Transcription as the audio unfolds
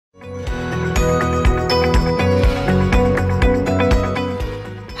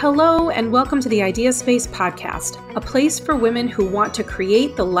Hello, and welcome to the Idea Space podcast, a place for women who want to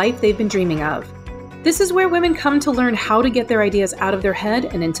create the life they've been dreaming of. This is where women come to learn how to get their ideas out of their head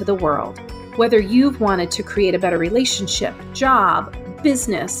and into the world. Whether you've wanted to create a better relationship, job,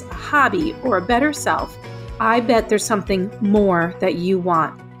 business, a hobby, or a better self, I bet there's something more that you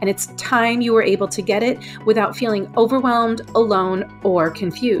want. And it's time you were able to get it without feeling overwhelmed, alone, or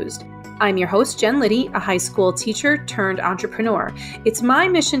confused. I'm your host, Jen Liddy, a high school teacher turned entrepreneur. It's my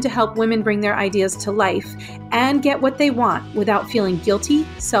mission to help women bring their ideas to life and get what they want without feeling guilty,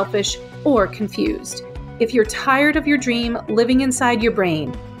 selfish, or confused. If you're tired of your dream living inside your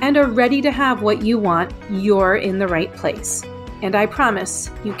brain and are ready to have what you want, you're in the right place. And I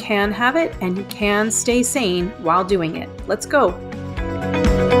promise you can have it and you can stay sane while doing it. Let's go.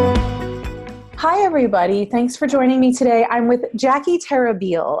 Hi, everybody. Thanks for joining me today. I'm with Jackie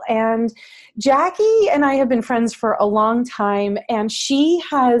Terribile, and Jackie and I have been friends for a long time, and she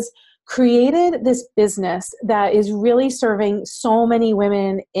has created this business that is really serving so many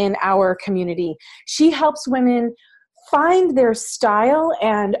women in our community. She helps women find their style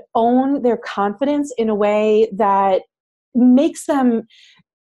and own their confidence in a way that makes them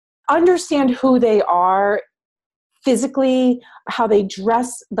understand who they are physically, how they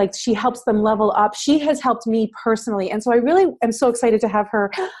dress. Like, she helps them level up. She has helped me personally. And so I really am so excited to have her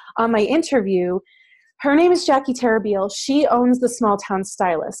on my interview. Her name is Jackie Terribile. She owns the Small Town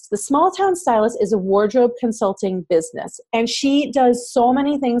Stylist. The Small Town Stylist is a wardrobe consulting business, and she does so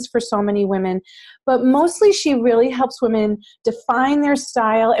many things for so many women, but mostly she really helps women define their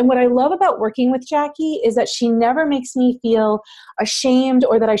style. And what I love about working with Jackie is that she never makes me feel ashamed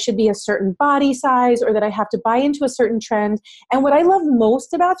or that I should be a certain body size or that I have to buy into a certain trend. And what I love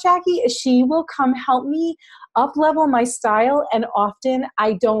most about Jackie is she will come help me up-level my style, and often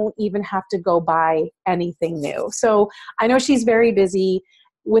I don't even have to go buy anything new. So I know she's very busy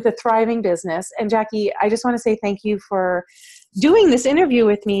with a thriving business. And Jackie, I just want to say thank you for doing this interview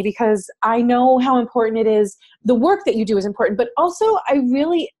with me, because I know how important it is. The work that you do is important, but also I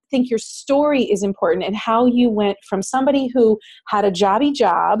really think your story is important and how you went from somebody who had a jobby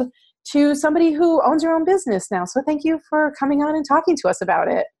job to somebody who owns your own business now. So thank you for coming on and talking to us about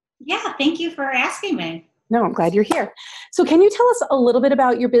it. Yeah, thank you for asking me. No, I'm glad you're here. So can you tell us a little bit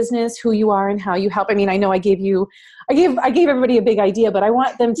about your business, who you are, and how you help? I mean, I know I gave everybody a big idea, but I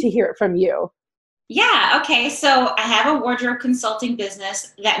want them to hear it from you. Yeah, okay. So I have a wardrobe consulting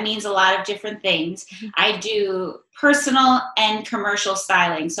business. That means a lot of different things. I do personal and commercial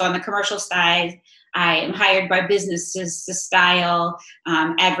styling. So on the commercial side, I am hired by businesses to style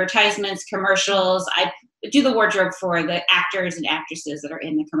advertisements, commercials. I do the wardrobe for the actors and actresses that are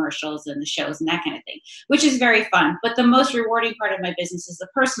in the commercials and the shows and that kind of thing, which is very fun. But the most rewarding part of my business is the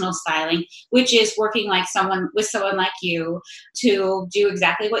personal styling, which is working with someone like you to do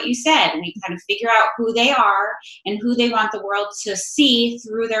exactly what you said. We kind of figure out who they are and who they want the world to see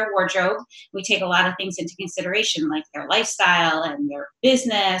through their wardrobe. We take a lot of things into consideration, like their lifestyle and their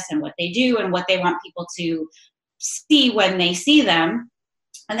business and what they do and what they want people to see when they see them.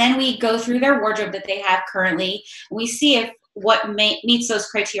 And then we go through their wardrobe that they have currently, and we see if what meets those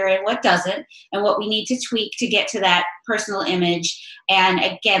criteria and what doesn't, and what we need to tweak to get to that personal image. And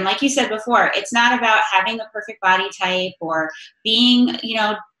again, like you said before, it's not about having the perfect body type or being,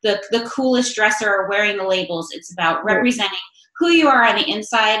 the coolest dresser or wearing the labels. It's about representing who you are on the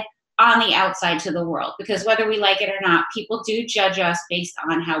inside, on the outside to the world, because whether we like it or not, people do judge us based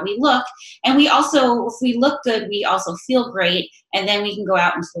on how we look. And we also, if we look good, we also feel great, and then we can go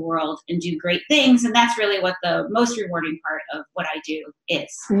out into the world and do great things. And that's really what the most rewarding part of what I do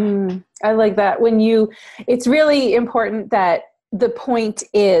is. I like that. It's really important that the point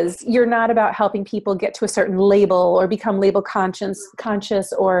is you're not about helping people get to a certain label or become label conscious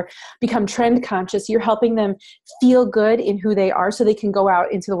or become trend conscious. You're helping them feel good in who they are so they can go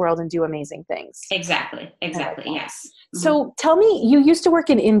out into the world and do amazing things. Exactly. Yes. So tell me, you used to work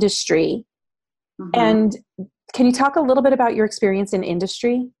in industry, and can you talk a little bit about your experience in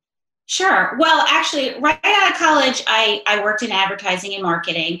industry? Sure. Well, actually, right out of college, I worked in advertising and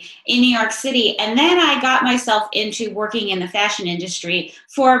marketing in New York City. And then I got myself into working in the fashion industry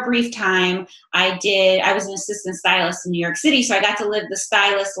for a brief time. I was an assistant stylist in New York City. So I got to live the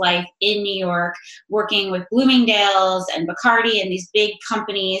stylist life in New York, working with Bloomingdale's and Bacardi and these big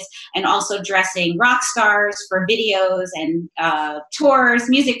companies, and also dressing rock stars for videos and tours,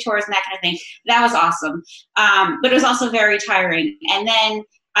 music tours, and that kind of thing. That was awesome. But it was also very tiring. And then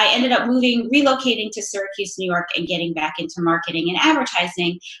I ended up relocating to Syracuse, New York, and getting back into marketing and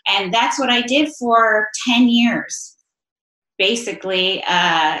advertising. And that's what I did for 10 years, basically.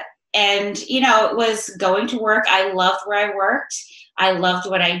 And, it was going to work. I loved where I worked. I loved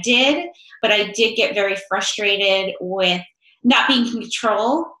what I did, but I did get very frustrated with not being in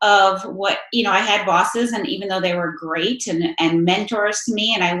control of what, I had bosses, and even though they were great and mentors to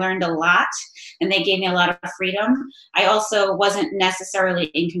me, and I learned a lot and they gave me a lot of freedom, I also wasn't necessarily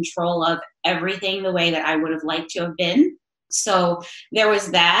in control of everything the way that I would have liked to have been. So there was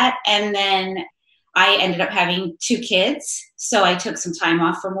that. And then I ended up having 2 kids. So I took some time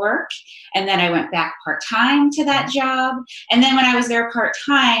off from work, and then I went back part-time to that job. And then when I was there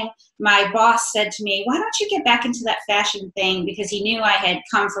part-time, my boss said to me, why don't you get back into that fashion thing? Because he knew I had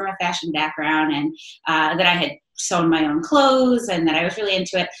come from a fashion background, and that I had sewn my own clothes and that I was really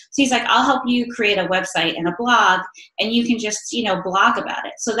into it. So he's like, I'll help you create a website and a blog, and you can just, blog about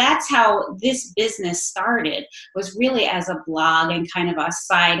it. So that's how this business started, was really as a blog and kind of a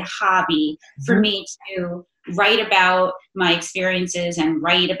side hobby for me to write about my experiences and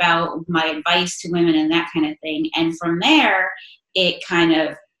write about my advice to women and that kind of thing. And from there, it kind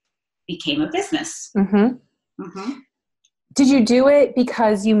of became a business. Did you do it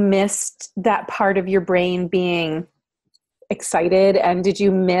because you missed that part of your brain being excited? And did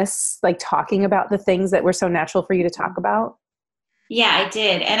you miss like talking about the things that were so natural for you to talk about? Yeah, I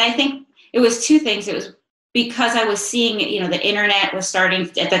did. And I think it was 2 things. It was because I was seeing, the internet was starting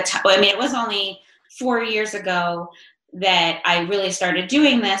at the time. I mean, it was only 4 years ago that I really started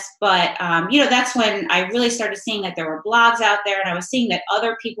doing this, but that's when I really started seeing that there were blogs out there, and I was seeing that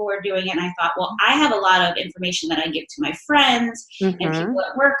other people were doing it. And I thought, well, I have a lot of information that I give to my friends and people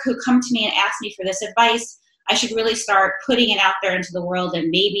at work who come to me and ask me for this advice. I should really start putting it out there into the world, and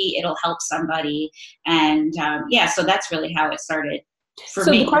maybe it'll help somebody. And so that's really how it started for me.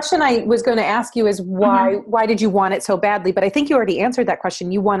 So the question I was going to ask you is why did you want it so badly? But I think you already answered that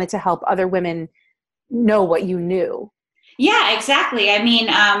question. You wanted to help other women know what you knew. Yeah, exactly. I mean,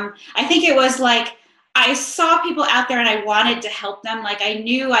 I think it was like I saw people out there and I wanted to help them. Like I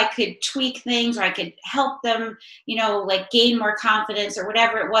knew I could tweak things, or I could help them, like gain more confidence or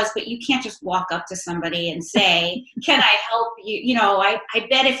whatever it was. But you can't just walk up to somebody and say, can I help you? I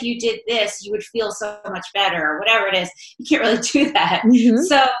bet if you did this, you would feel so much better, or whatever it is. You can't really do that.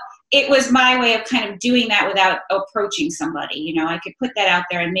 So it was my way of kind of doing that without approaching somebody. I could put that out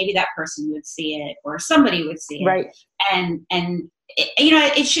there, and maybe that person would see it, or somebody would see it. Right. And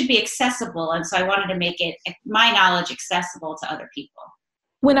it should be accessible. And so I wanted to make it, my knowledge, accessible to other people.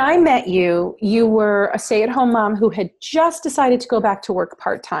 When I met you, you were a stay-at-home mom who had just decided to go back to work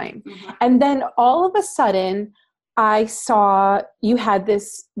part-time. And then all of a sudden, I saw you had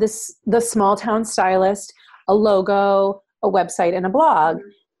the Small Town Stylist, a logo, a website, and a blog.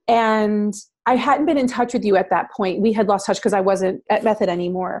 And I hadn't been in touch with you at that point. We had lost touch because I wasn't at Method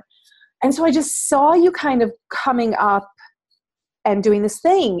anymore. And so I just saw you kind of coming up and doing this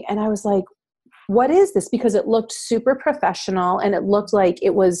thing. And I was like, what is this? Because it looked super professional, and it looked like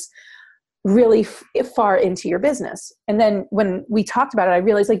it was really far into your business. And then when we talked about it, I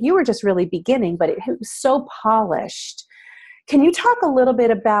realized like you were just really beginning, but it was so polished. Can you talk a little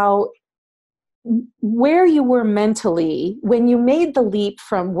bit about where you were mentally when you made the leap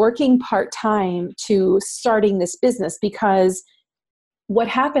from working part-time to starting this business? Because what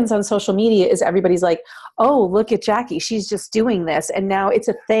happens on social media is everybody's like, oh, look at Jackie. She's just doing this. And now it's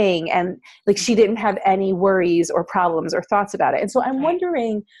a thing. And like, she didn't have any worries or problems or thoughts about it. And so I'm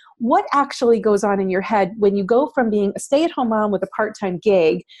wondering what actually goes on in your head when you go from being a stay-at-home mom with a part-time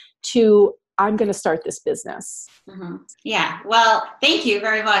gig to I'm going to start this business. Yeah. Well, thank you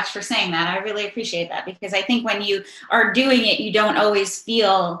very much for saying that. I really appreciate that, because I think when you are doing it, you don't always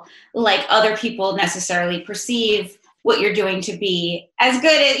feel like other people necessarily perceive what you're doing to be as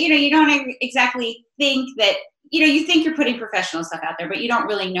good as, you don't exactly think that, you think you're putting professional stuff out there, but you don't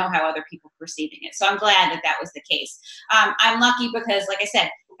really know how other people are perceiving it. So I'm glad that was the case. I'm lucky because, like I said,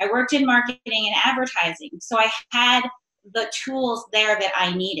 I worked in marketing and advertising. So I had the tools there that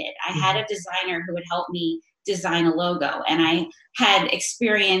I needed. I had a designer who would help me design a logo, and I had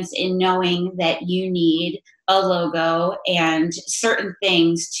experience in knowing that you need a logo and certain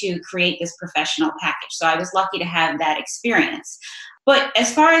things to create this professional package. So I was lucky to have that experience. But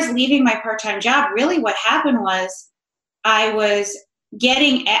as far as leaving my part-time job, really what happened was I was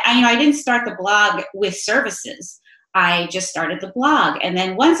getting, I didn't start the blog with services. I just started the blog. And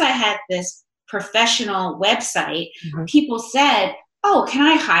then once I had this professional website, people said, oh, can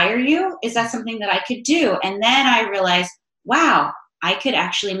I hire you? Is that something that I could do? And then I realized, wow, I could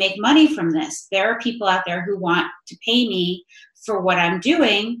actually make money from this. There are people out there who want to pay me for what I'm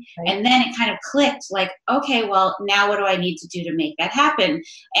doing. Right. And then it kind of clicked like, okay, well, now what do I need to do to make that happen?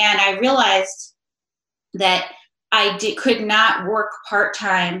 And I realized that I could not work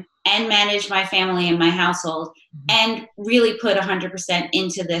part-time and manage my family and my household and really put 100%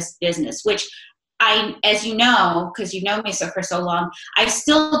 into this business, which I, as you know, because you know me so for so long, I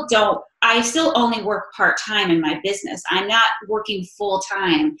still only work part-time in my business. I'm not working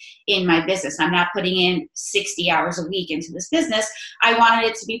full-time in my business. I'm not putting in 60 hours a week into this business. I wanted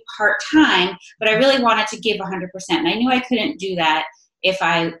it to be part-time, but I really wanted to give 100%. And I knew I couldn't do that if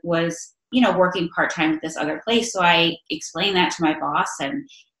I was, working part-time at this other place. So I explained that to my boss, and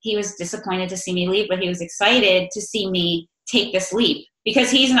he was disappointed to see me leave, but he was excited to see me take this leap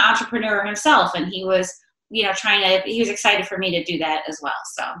because he's an entrepreneur himself, and he was, he was excited for me to do that as well.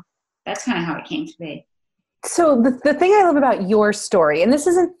 So that's kind of how it came to be. So the thing I love about your story, and this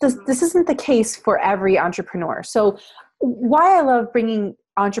isn't the case for every entrepreneur. So why I love bringing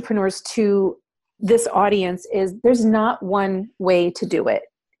entrepreneurs to this audience is there's not one way to do it.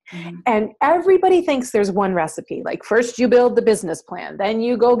 Mm-hmm. And everybody thinks there's one recipe. Like first you build the business plan, then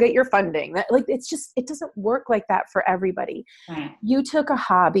you go get your funding. It doesn't work like that for everybody. Right. You took a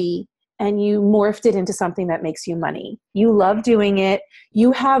hobby and you morphed it into something that makes you money. You love doing it.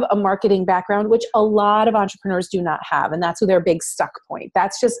 You have a marketing background, which a lot of entrepreneurs do not have. And that's their big stuck point.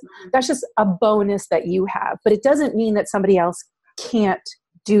 That's just a bonus that you have, but it doesn't mean that somebody else can't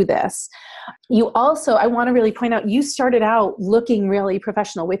do this. You also, I want to really point out, you started out looking really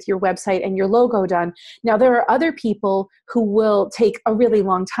professional with your website and your logo done. Now, there are other people who will take a really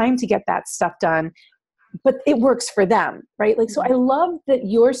long time to get that stuff done, but it works for them, right? So I love that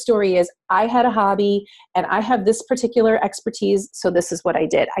your story is, I had a hobby and I have this particular expertise, so this is what I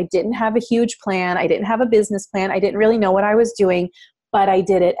did. I didn't have a huge plan. I didn't have a business plan. I didn't really know what I was doing, but I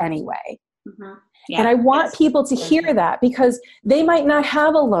did it anyway. Mm-hmm. Yeah, and I want people to hear that, because they might not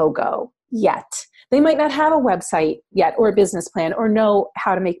have a logo yet. They might not have a website yet or a business plan or know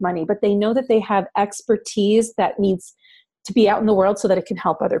how to make money, but they know that they have expertise that needs to be out in the world so that it can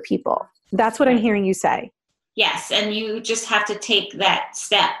help other people. That's what I'm hearing you say. Yes, and you just have to take that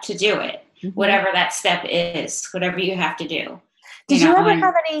step to do it, whatever that step is, whatever you have to do. Did you ever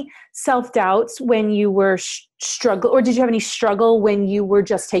have any self-doubts when you were struggle, or did you have any struggle when you were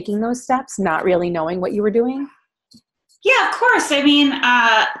just taking those steps, not really knowing what you were doing? Yeah, of course. I mean,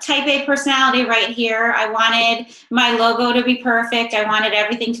 type A personality right here. I wanted my logo to be perfect. I wanted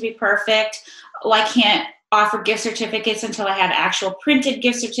everything to be perfect. Oh, I can't offer gift certificates until I have actual printed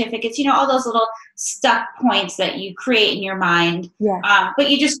gift certificates. All those little stuck points that you create in your mind. Yeah. But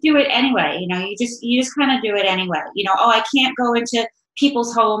you just do it anyway. You just kind of do it anyway. I can't go into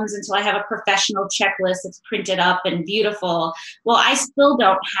people's homes until I have a professional checklist that's printed up and beautiful. Well, I still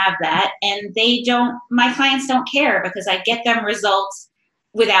don't have that, and my clients don't care, because I get them results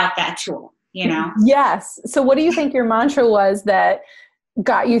without that tool, Yes. So what do you think your mantra was that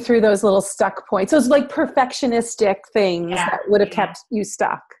got you through those little stuck points? Those perfectionistic things that would have kept you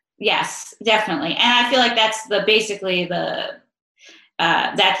stuck. Yes, definitely. And I feel like that's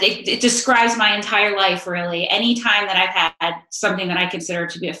it describes my entire life, really. Anytime that I've had something that I consider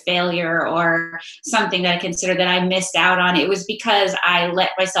to be a failure, or something that I consider that I missed out on, it was because I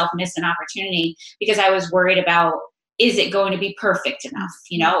let myself miss an opportunity, because I was worried about, is it going to be perfect enough,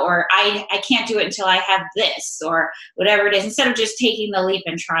 or I can't do it until I have this, or whatever it is, instead of just taking the leap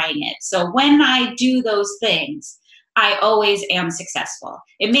and trying it. So when I do those things, I always am successful.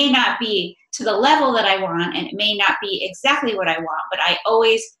 It may not be to the level that I want, and it may not be exactly what I want, but I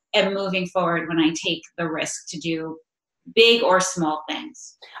always am moving forward when I take the risk to do big or small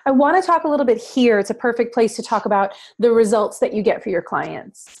things. I want to talk a little bit here. It's a perfect place to talk about the results that you get for your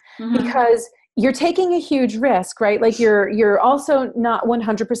clients, because you're taking a huge risk, right? You're also not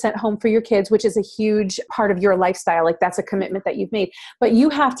 100% home for your kids, which is a huge part of your lifestyle. That's a commitment that you've made, but you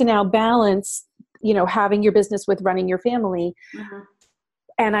have to now balance, having your business with running your family.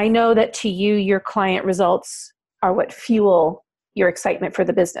 And I know that to you, your client results are what fuel your excitement for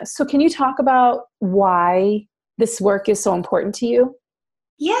the business. So can you talk about why this work is so important to you?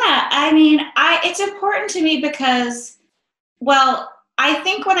 Yeah, I mean, it's important to me because, I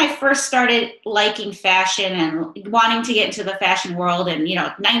think when I first started liking fashion and wanting to get into the fashion world, and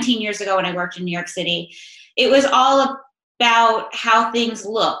 19 years ago when I worked in New York City, it was all about how things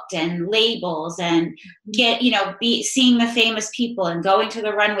looked and labels, and seeing the famous people and going to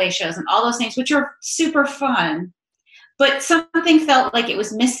the runway shows and all those things, which are super fun. But something felt like it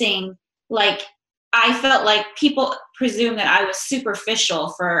was missing. I felt like people presumed that I was superficial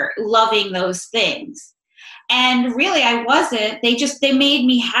for loving those things. And really, I wasn't. They made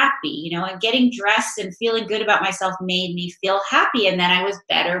me happy, and getting dressed and feeling good about myself made me feel happy. And then I was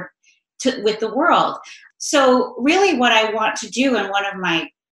better with the world. So really what I want to do, and one of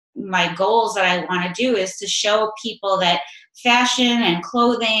my goals that I want to do, is to show people that fashion and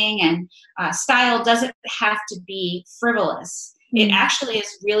clothing and style doesn't have to be frivolous. It actually is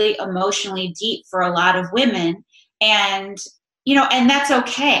really emotionally deep for a lot of women. And, and that's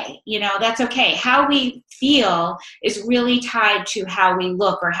okay. That's okay. How we feel is really tied to how we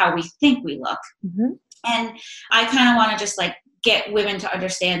look or how we think we look. Mm-hmm. And I kind of want to just get women to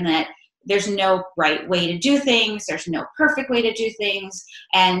understand that there's no right way to do things. There's no perfect way to do things,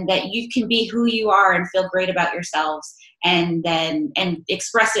 and that you can be who you are and feel great about yourselves, and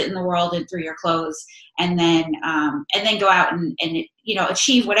express it in the world and through your clothes, and then go out and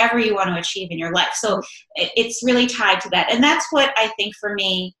achieve whatever you want to achieve in your life. So it's really tied to that. And that's what I think for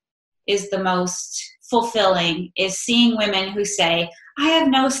me is the most fulfilling, is seeing women who say, I have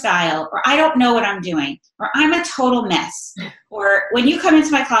no style, or I don't know what I'm doing, or I'm a total mess, or when you come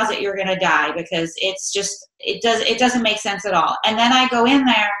into my closet, you're going to die because it doesn't make sense at all. And then I go in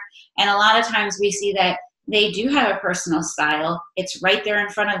there, and a lot of times we see that they do have a personal style. It's right there in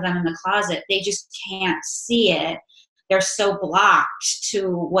front of them in the closet. They just can't see it. They're so blocked to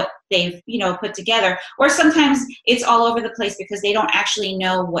what they've, put together. Or sometimes it's all over the place because they don't actually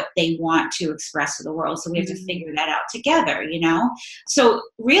know what they want to express to the world. So we have to figure that out together, So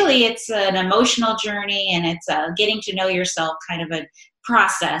really it's an emotional journey, and it's a getting to know yourself kind of a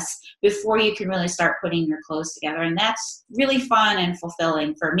process before you can really start putting your clothes together. And that's really fun and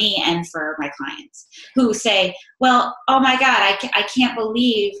fulfilling for me and for my clients who say, well, oh my God, I can't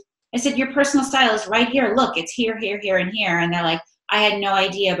believe, I said, your personal style is right here. Look, it's here, here, here, and here. And they're like, I had no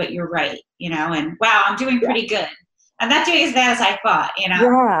idea, but you're right, and wow, I'm doing pretty good. I'm not doing as bad as I thought,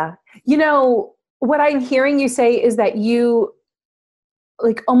 Yeah. What I'm hearing you say is that you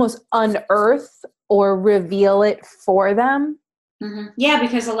almost unearth or reveal it for them. Mm-hmm. Yeah,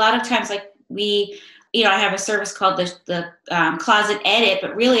 because a lot of times I have a service called the Closet Edit,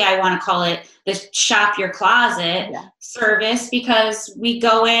 but really I want to call it the Shop Your Closet service, because we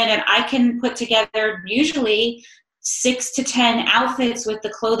go in and I can put together usually 6 to 10 outfits with the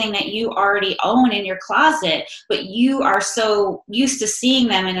clothing that you already own in your closet, but you are so used to seeing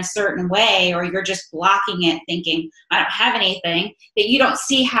them in a certain way, or you're just blocking it thinking, I don't have anything, that you don't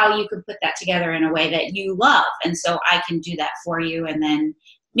see how you can put that together in a way that you love. And so I can do that for you, and then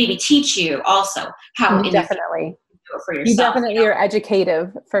maybe teach you also how definitely do it for yourself. You definitely are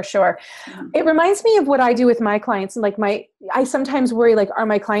educative, for sure. Mm-hmm. It reminds me of what I do with my clients. And I sometimes worry, are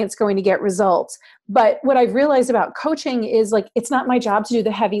my clients going to get results? But what I've realized about coaching is it's not my job to do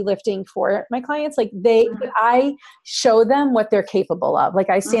the heavy lifting for my clients. But I show them what they're capable of.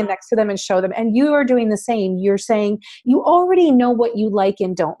 I stand next to them and show them. And you are doing the same. You're saying you already know what you like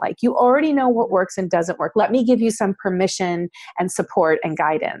and don't like. You already know what works and doesn't work. Let me give you some permission and support and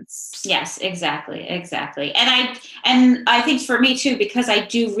guidance. Yes, exactly. And I think for me too, because I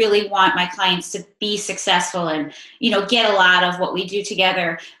do really want my clients to be successful and, get a lot of what we do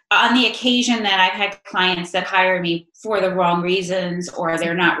together. On the occasion that I've had clients that hire me for the wrong reasons, or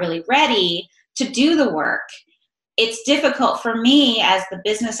they're not really ready to do the work, it's difficult for me as the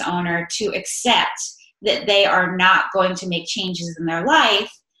business owner to accept that they are not going to make changes in their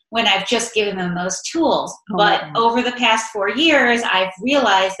life when I've just given them those tools. But over the past 4 years, I've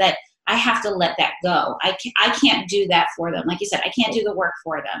realized that I have to let that go. I can't do that for them. Like you said, I can't do the work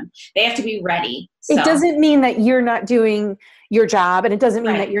for them. They have to be ready. So. It doesn't mean that you're not doing your job, and it doesn't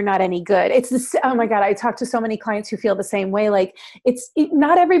mean that you're not any good. It's this. Oh my God, I talk to so many clients who feel the same way.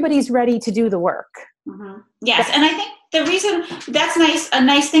 Not everybody's ready to do the work. Mm-hmm. Yes, and I think the reason that's nice. A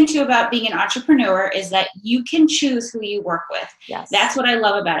nice thing too about being an entrepreneur is that you can choose who you work with. Yes, that's what I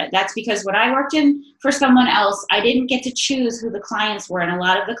love about it. That's because when I worked for someone else, I didn't get to choose who the clients were, and a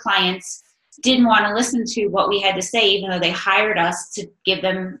lot of the clients didn't want to listen to what we had to say, even though they hired us to give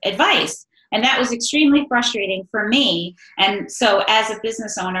them advice. And that was extremely frustrating for me. And so as a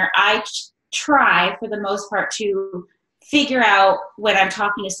business owner, I try for the most part to figure out when I'm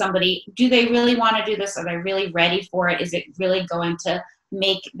talking to somebody, do they really want to do this? Are they really ready for it? Is it really going to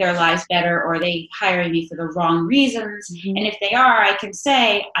make their lives better, or are they hiring me for the wrong reasons? Mm-hmm. And if they are, I can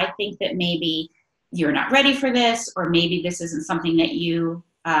say, I think that maybe you're not ready for this, or maybe this isn't something that you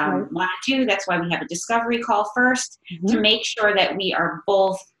want to do. That's why we have a discovery call first, to make sure that we are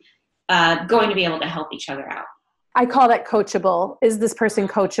both going to be able to help each other out. I call that coachable. Is this person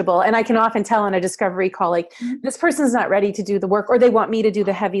coachable? And I can often tell on a discovery call, this person's not ready to do the work, or they want me to do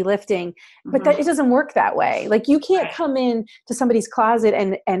the heavy lifting, but that it doesn't work that way. You can't come in to somebody's closet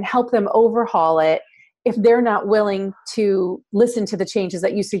and help them overhaul it if they're not willing to listen to the changes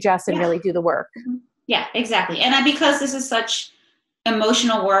that you suggest and really do the work. Yeah, exactly. And because this is such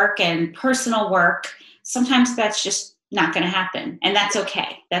emotional work and personal work, sometimes that's just not going to happen. And that's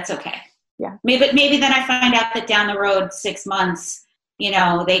okay. That's okay. Yeah. Maybe then I find out that down the road, 6 months,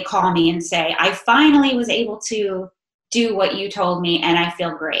 they call me and say, I finally was able to do what you told me and I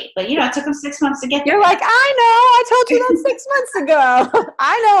feel great. But it took them 6 months to get there. You're like, I know, I told you that 6 months ago.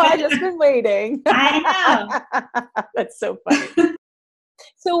 I know, I just been waiting. I know. That's so funny.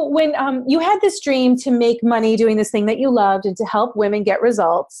 So when you had this dream to make money doing this thing that you loved and to help women get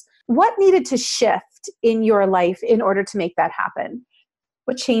results, what needed to shift in your life in order to make that happen?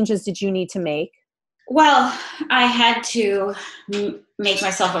 What changes did you need to make? Well, I had to make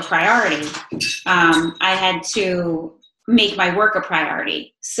myself a priority. I had to make my work a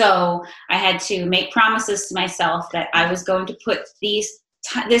priority. So I had to make promises to myself that I was going to put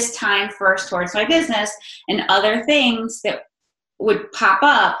this time first towards my business, and other things that would pop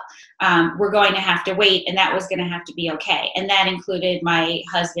up were going to have to wait, and that was going to have to be okay. And that included my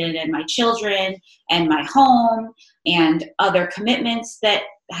husband and my children and my home and other commitments that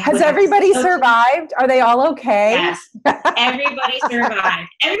has everybody survived? Are they all okay? Yes, everybody survived.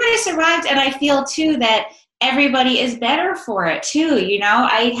 Everybody survived, and I feel too that everybody is better for it too.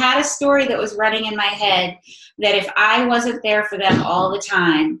 I had a story that was running in my head that if I wasn't there for them all the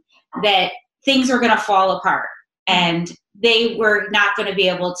time, that things were going to fall apart and they were not going to be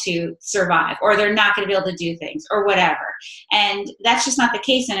able to survive, or they're not going to be able to do things or whatever. And that's just not the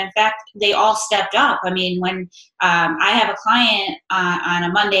case. And in fact, they all stepped up. I mean, when I have a client on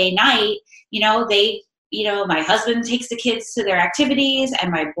a Monday night, my husband takes the kids to their activities,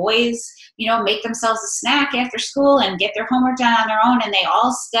 and my boys, make themselves a snack after school and get their homework done on their own. And they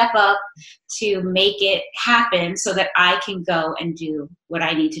all step up to make it happen so that I can go and do what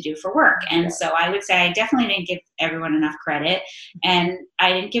I need to do for work. And so I would say I definitely didn't give everyone enough credit, and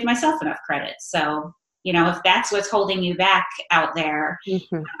I didn't give myself enough credit. So, if that's what's holding you back out there,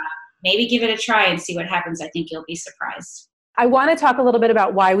 maybe give it a try and see what happens. I think you'll be surprised. I want to talk a little bit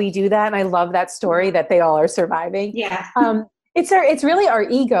about why we do that. And I love that story that they all are surviving. Yeah. It's really our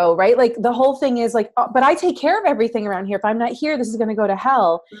ego, right? Like the whole thing is like, oh, but I take care of everything around here. If I'm not here, this is going to go to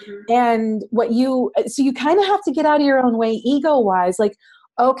hell. And so you kind of have to get out of your own way ego wise. Like,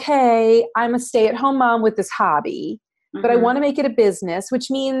 okay, I'm a stay-at-home mom with this hobby, but I want to make it a business,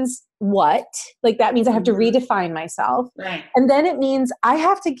 which means what? Like that means I have to redefine myself. Right. And then it means I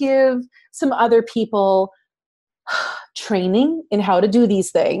have to give some other people training in how to do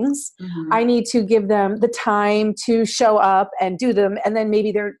these things. I need to give them the time to show up and do them. And then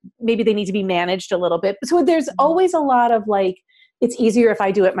maybe they need to be managed a little bit. So there's always a lot of like, it's easier if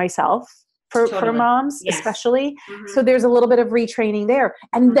I do it myself for moms, especially. So there's a little bit of retraining there.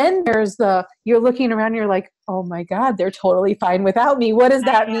 And then there's you're looking around, you're like, oh my God, they're totally fine without me. What does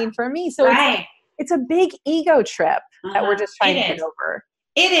that mean for me? So it's a big ego trip that we're just trying to get over.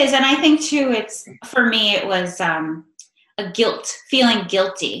 It is. And I think too, for me, it was feeling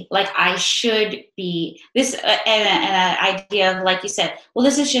guilty. Like I should be this, and an idea of, like you said, well,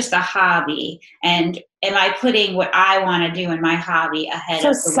 this is just a hobby. And am I putting what I want to do in my hobby ahead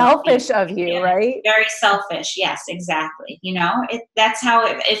of the selfish of you, right? Very selfish. Yes, exactly. That's how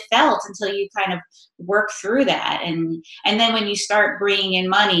it felt until you kind of work through that. And then when you start bringing in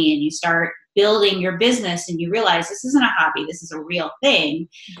money and you start building your business and you realize this isn't a hobby, this is a real thing,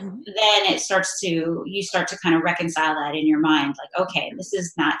 then you start to kind of reconcile that in your mind. Like, okay, this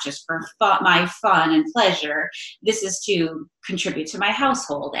is not just for my fun and pleasure. This is to contribute to my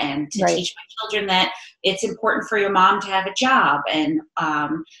household and to teach my children that it's important for your mom to have a job, and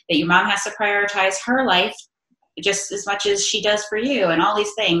that your mom has to prioritize her life just as much as she does for you, and all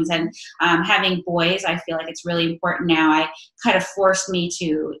these things. And having boys, I feel like it's really important now. I kind of forced me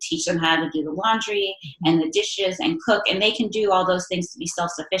to teach them how to do the laundry and the dishes and cook, and they can do all those things to be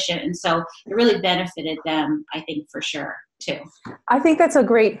self-sufficient. And so it really benefited them, I think, for sure, too. I think that's a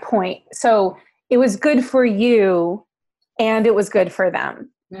great point. So it was good for you and it was good for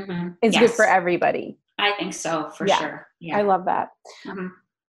them. It's good for everybody. I think so, for sure. Yeah. I love that.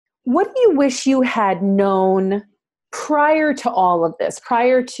 What do you wish you had known prior to all of this,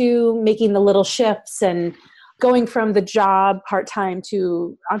 prior to making the little shifts and going from the job part-time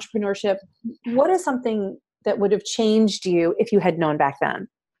to entrepreneurship? What is something that would have changed you if you had known back then?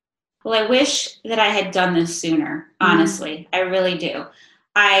 Well, I wish that I had done this sooner, honestly. I really do.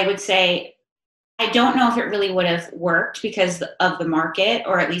 I would say I don't know if it really would have worked because of the market,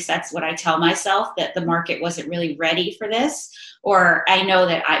 or at least that's what I tell myself, that the market wasn't really ready for this. Or I know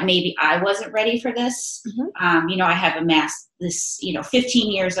that maybe I wasn't ready for this. I have amassed this,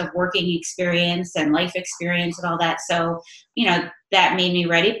 15 years of working experience and life experience and all that. So, that made me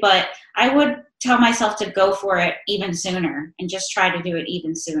ready. But I would tell myself to go for it even sooner and just try to do it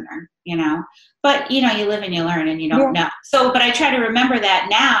even sooner, but you live and you learn and you don't know. So, but I try to remember that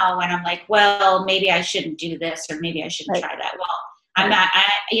now when I'm like, well, maybe I shouldn't do this, or maybe I shouldn't try that. Well, I'm not,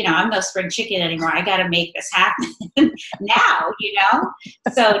 I'm no spring chicken anymore. I got to make this happen now,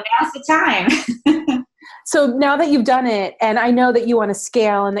 so now's the time. So now that you've done it, and I know that you want to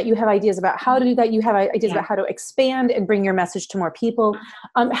scale and that you have ideas about how to do that, you have ideas about how to expand and bring your message to more people.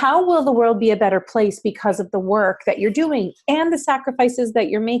 How will the world be a better place because of the work that you're doing and the sacrifices that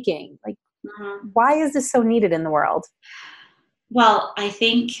you're making? Like, why is this so needed in the world? Well, I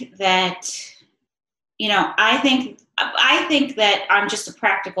think that, I think that on just a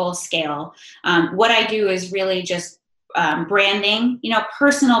practical scale, what I do is really just branding,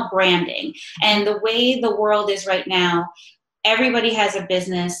 personal branding. And the way the world is right now, everybody has a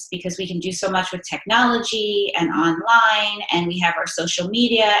business because we can do so much with technology and online, and we have our social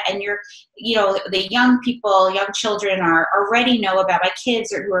media, and the young children already know about, my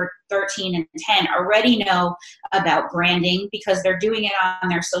kids who are 13 and 10 already know about branding because they're doing it on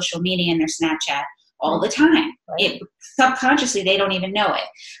their social media and their Snapchat all the time. Subconsciously, they don't even know it.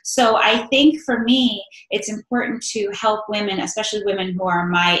 So I think for me, it's important to help women, especially women who are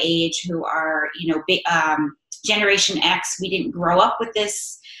my age, who are, Generation X. We didn't grow up with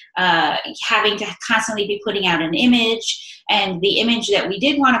this, having to constantly be putting out an image. And the image that we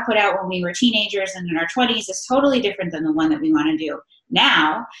did want to put out when we were teenagers and in our 20s is totally different than the one that we want to do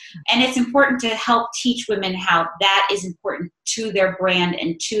now. And it's important to help teach women how that is important to their brand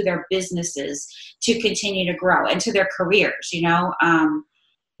and to their businesses to continue to grow, and to their careers.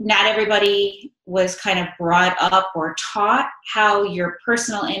 Not everybody was kind of brought up or taught how your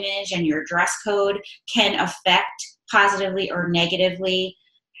personal image and your dress code can affect positively or negatively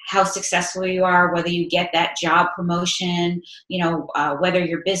how successful you are, whether you get that job promotion, whether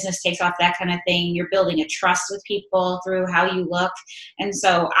your business takes off, that kind of thing. You're building a trust with people through how you look. And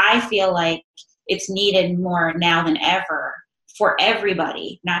so I feel like it's needed more now than ever for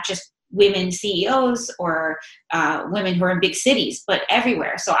everybody, not just women CEOs or women who are in big cities, but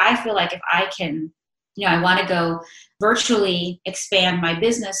everywhere. So I feel like if I can, I want to go virtually expand my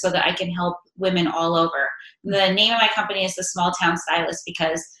business so that I can help women all over. The name of my company is the Small Town Stylist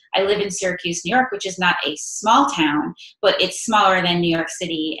because I live in Syracuse, New York, which is not a small town, but it's smaller than New York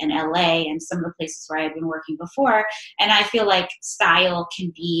City and LA and some of the places where I've been working before. And I feel like style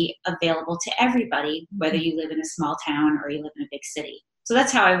can be available to everybody, whether you live in a small town or you live in a big city. So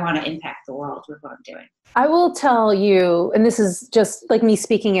that's how I want to impact the world with what I'm doing. I will tell you, and this is just like me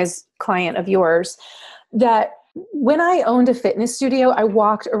speaking as client of yours, that when I owned a fitness studio, I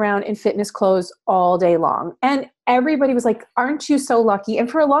walked around in fitness clothes all day long. And everybody was like, aren't you so lucky?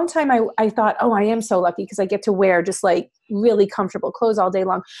 And for a long time, I thought, oh, I am so lucky because I get to wear just like really comfortable clothes all day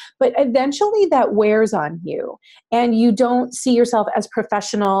long. But eventually that wears on you and you don't see yourself as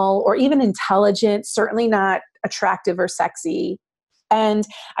professional or even intelligent, certainly not attractive or sexy. And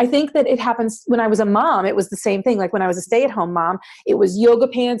I think that it happens when I was a mom. It was the same thing. Like when I was a stay-at-home mom, it was yoga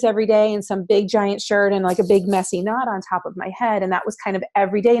pants every day and some big giant shirt and like a big messy knot on top of my head. And that was kind of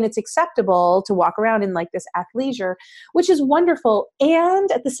every day. And it's acceptable to walk around in like this athleisure, which is wonderful. And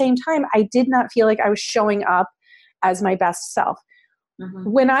at the same time, I did not feel like I was showing up as my best self.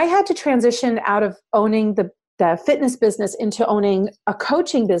 Mm-hmm. When I had to transition out of owning the fitness business into owning a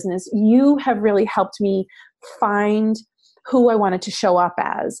coaching business, you have really helped me find who I wanted to show up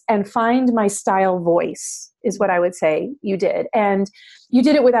as and find my style voice is what I would say you did. And you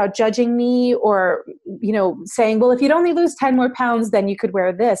did it without judging me or, saying, well, if you'd only lose 10 more pounds, then you could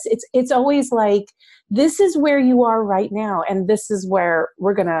wear this. It's always like, this is where you are right now. And this is where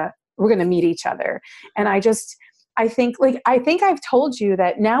we're going to meet each other. And I think I've told you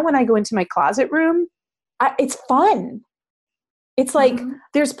that now when I go into my closet room, it's fun. It's like,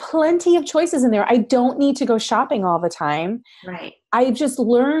 there's plenty of choices in there. I don't need to go shopping all the time. Right. I've just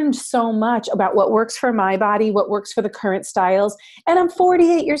learned so much about what works for my body, what works for the current styles. And I'm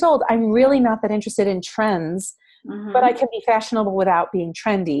 48 years old. I'm really not that interested in trends, but I can be fashionable without being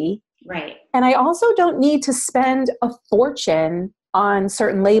trendy. Right. And I also don't need to spend a fortune on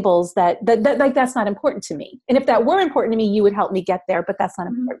certain labels that like, that's not important to me. And if that were important to me, you would help me get there, but that's not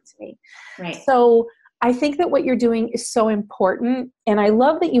important to me. Right. So I think that what you're doing is so important. And I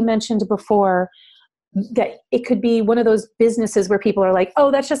love that you mentioned before that it could be one of those businesses where people are like,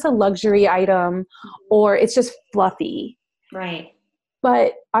 oh, that's just a luxury item or it's just fluffy. Right.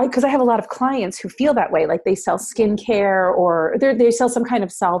 But because I have a lot of clients who feel that way, like they sell skincare or they sell some kind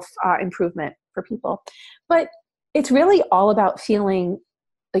of self improvement for people. But it's really all about feeling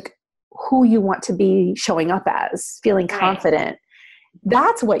like who you want to be showing up as, feeling confident.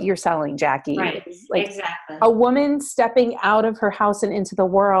 That's what you're selling, Jackie. Right. It's like Exactly. a woman stepping out of her house and into the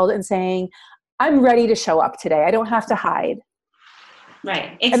world and saying, I'm ready to show up today. I don't have to hide.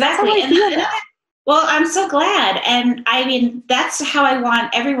 Right. And that's how Exactly. I feel now. Well, I'm so glad. And I mean, that's how I want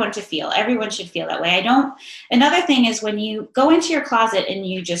everyone to feel. Everyone should feel that way. Another thing is when you go into your closet and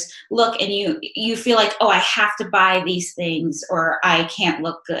you just look and you feel like, oh, I have to buy these things or I can't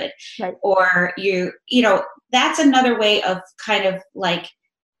look good. Right. Or that's another way of kind of like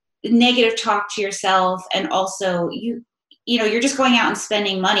negative talk to yourself. And also you're just going out and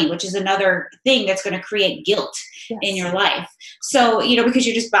spending money, which is another thing that's going to create guilt in your life. So, because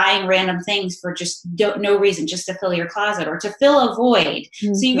you're just buying random things for just no reason, just to fill your closet or to fill a void.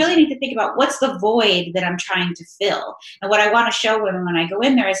 Mm-hmm. So you really need to think about what's the void that I'm trying to fill. And what I want to show women when I go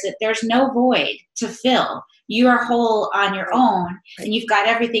in there is that there's no void to fill. You are whole on your own and you've got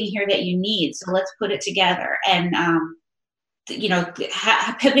everything here that you need. So let's put it together. And,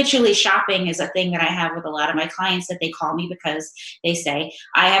 habitually shopping is a thing that I have with a lot of my clients that they call me because they say,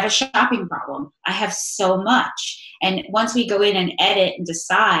 I have a shopping problem. I have so much. And once we go in and edit and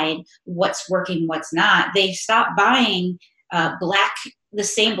decide what's working, what's not, they stop buying the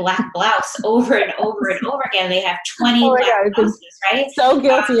same black blouse over and over and over again. They have 20 black blouses, right? So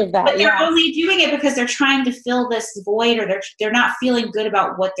guilty of that. But they're only doing it because they're trying to fill this void or they're not feeling good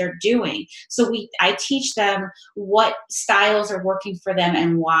about what they're doing. So I teach them what styles are working for them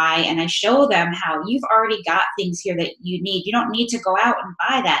and why, and I show them how you've already got things here that you need. You don't need to go out and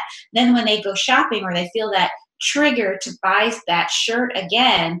buy that. Then when they go shopping or they feel that trigger to buy that shirt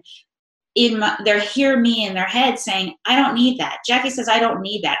again, they hear me in their head saying, I don't need that. Jackie says, I don't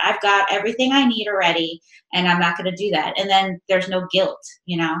need that. I've got everything I need already, and I'm not going to do that. And then there's no guilt,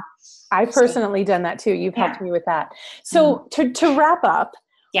 I've personally done that too. You've helped me with that. So to wrap up,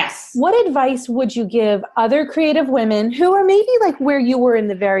 yes. What advice would you give other creative women who are maybe like where you were in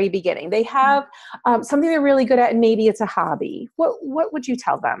the very beginning? They have something they're really good at, and maybe it's a hobby. What would you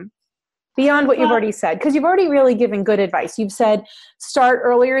tell them? Beyond what you've already said, because you've already really given good advice. You've said, start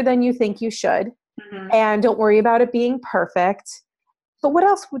earlier than you think you should, and don't worry about it being perfect. But what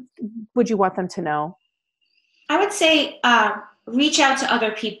else would you want them to know? I would say reach out to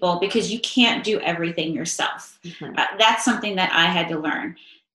other people because you can't do everything yourself. Mm-hmm. That's something that I had to learn.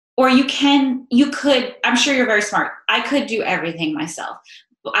 Or you could, I'm sure you're very smart. I could do everything myself.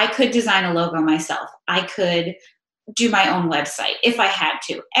 I could design a logo myself. I could do my own website if I had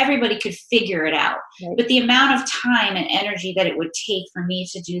to. Everybody could figure it out. Right. But the amount of time and energy that it would take for me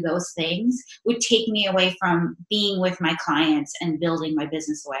to do those things would take me away from being with my clients and building my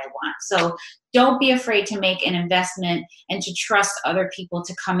business the way I want. So don't be afraid to make an investment and to trust other people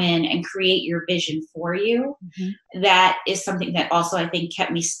to come in and create your vision for you. Mm-hmm. That is something that also I think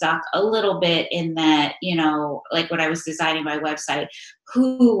kept me stuck a little bit in that, like when I was designing my website,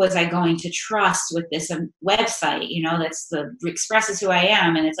 who was I going to trust with this website? That's expresses who I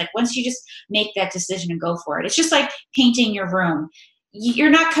am. And it's like, once you just make that decision and go for it, it's just like painting your room. You're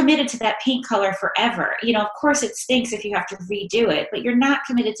not committed to that paint color forever. Of course it stinks if you have to redo it, but you're not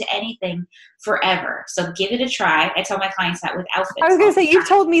committed to anything forever. So give it a try. I tell my clients that with outfits. I was going to say, you've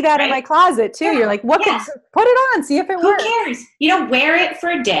told me that in my closet too. Yeah. You're like, put it on, see if it works. Who cares? Wear it for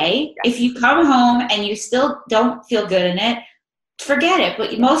a day. Yeah. If you come home and you still don't feel good in it, forget it.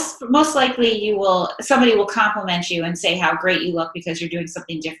 But most likely somebody will compliment you and say how great you look because you're doing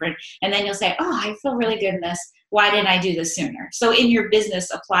something different. And then you'll say, oh, I feel really good in this. Why didn't I do this sooner? So in your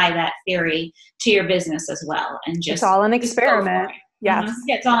business, apply that theory to your business as well. And it's all an experiment. Yes. Mm-hmm.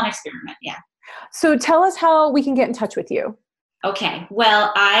 Yeah, it's all an experiment. Yeah. So tell us how we can get in touch with you. Okay.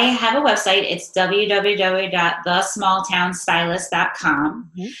 Well, I have a website. It's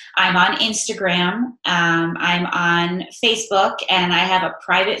www.thesmalltownstylist.com. Mm-hmm. I'm on Instagram. I'm on Facebook, and I have a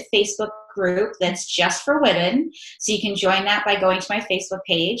private Facebook group that's just for women. So you can join that by going to my Facebook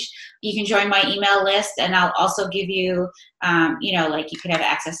page. You can join my email list, and I'll also give you, you can have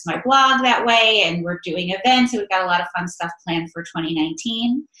access to my blog that way. And we're doing events, and we've got a lot of fun stuff planned for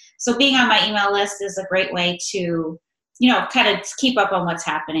 2019. So being on my email list is a great way to kind of keep up on what's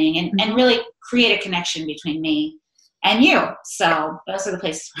happening and really create a connection between me and you. So those are the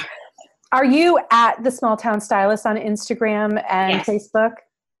places. Are you at the Small Town Stylist on Instagram and Facebook?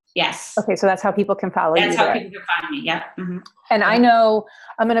 Yes. Okay, so that's how people can follow you. That's how people can find me, yeah. Mm-hmm. And I know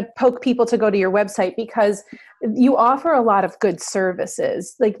I'm going to poke people to go to your website because you offer a lot of good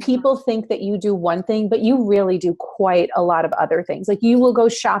services. Like people think that you do one thing, but you really do quite a lot of other things. Like you will go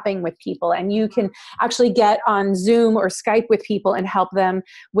shopping with people and you can actually get on Zoom or Skype with people and help them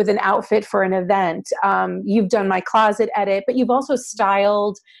with an outfit for an event. You've done my closet edit, but you've also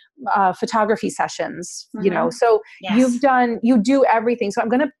styled photography sessions, so Yes. you do everything. So I'm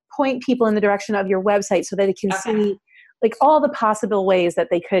going to point people in the direction of your website so that they can see like all the possible ways that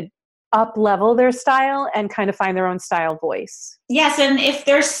they could up level their style and kind of find their own style voice. Yes. And if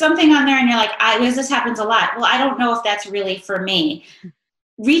there's something on there and you're like, because this happens a lot. Well, I don't know if that's really for me.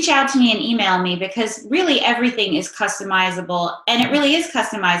 Reach out to me and email me, because really everything is customizable, and it really is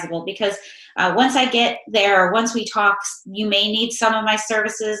customizable because once I get there, or once we talk, you may need some of my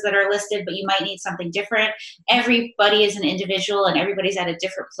services that are listed, but you might need something different. Everybody is an individual and everybody's at a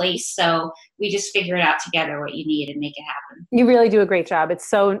different place. So we just figure it out together what you need and make it happen. You really do a great job.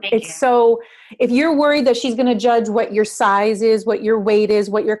 So if you're worried that she's going to judge what your size is, what your weight is,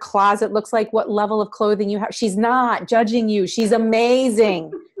 what your closet looks like, what level of clothing you have, she's not judging you. She's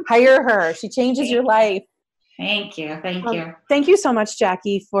amazing. Hire her. She changes your life. Thank you. Thank you. Thank you so much,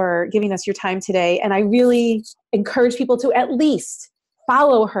 Jackie, for giving us your time today. And I really encourage people to at least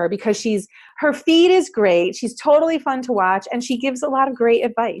follow her, because her feed is great. She's totally fun to watch, and she gives a lot of great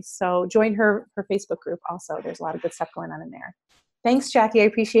advice. So join her Facebook group also. There's a lot of good stuff going on in there. Thanks, Jackie. I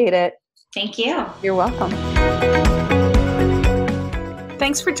appreciate it. Thank you. You're welcome.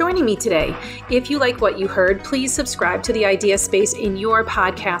 Thanks for joining me today. If you like what you heard, please subscribe to the Idea Space in your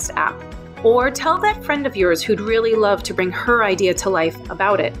podcast app. Or tell that friend of yours who'd really love to bring her idea to life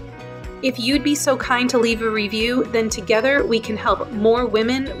about it. If you'd be so kind to leave a review, then together we can help more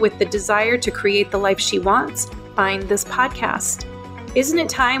women with the desire to create the life she wants find this podcast. Isn't it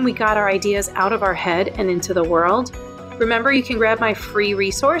time we got our ideas out of our head and into the world? Remember, you can grab my free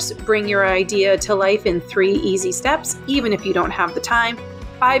resource, Bring Your Idea to Life in 3 Easy Steps, even if you don't have the time,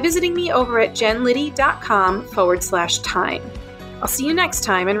 by visiting me over at jenliddy.com/time. I'll see you next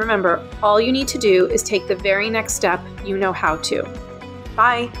time, and remember, all you need to do is take the very next step you know how to.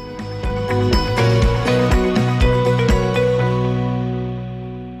 Bye.